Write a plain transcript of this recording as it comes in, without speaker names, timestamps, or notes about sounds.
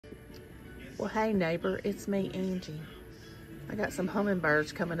Well, hey neighbor, it's me, Angie. I got some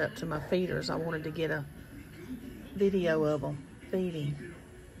hummingbirds coming up to my feeders. I wanted to get a video of them feeding.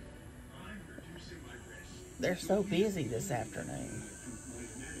 They're so busy this afternoon.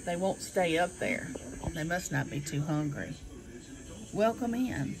 They won't stay up there. They must not be too hungry. Welcome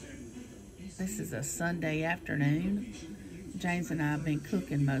in. This is a Sunday afternoon. James and I have been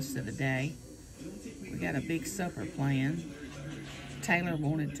cooking most of the day. We got a big supper planned. Taylor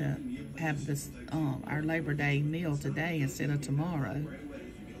wanted to have this our Labor Day meal today instead of tomorrow.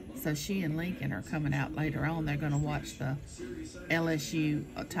 So she and Lincoln are coming out later on. They're going to watch the LSU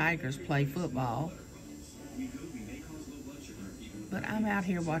Tigers play football. But I'm out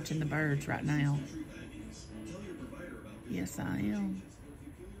here watching the birds right now. Yes, I am.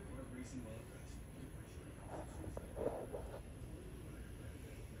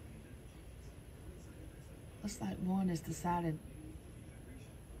 Looks like one has decided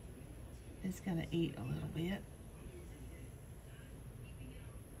it's going to eat a little bit.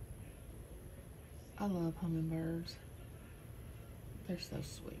 I love hummingbirds. They're so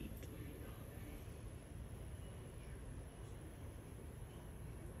sweet.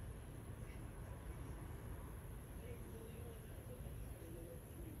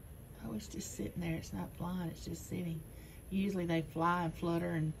 Oh, it's just sitting there. It's not flying. It's just sitting. Usually they fly and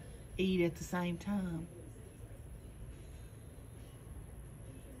flutter and eat at the same time.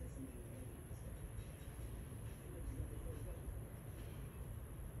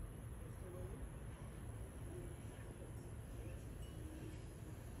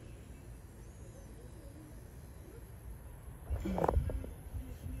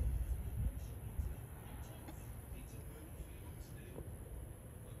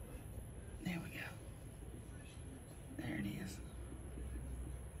 There we go. There it is.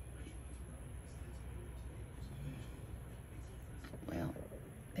 Well,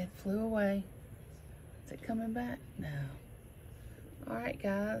 it flew away. Is it coming back? No. All right,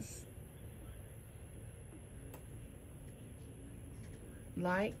 guys.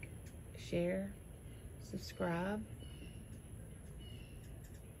 Like, share, subscribe.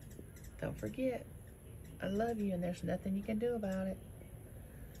 Don't forget, I love you and there's nothing you can do about it.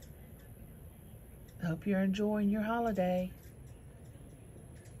 Hope you're enjoying your holiday.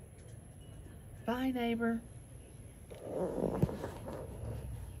 Bye, neighbor.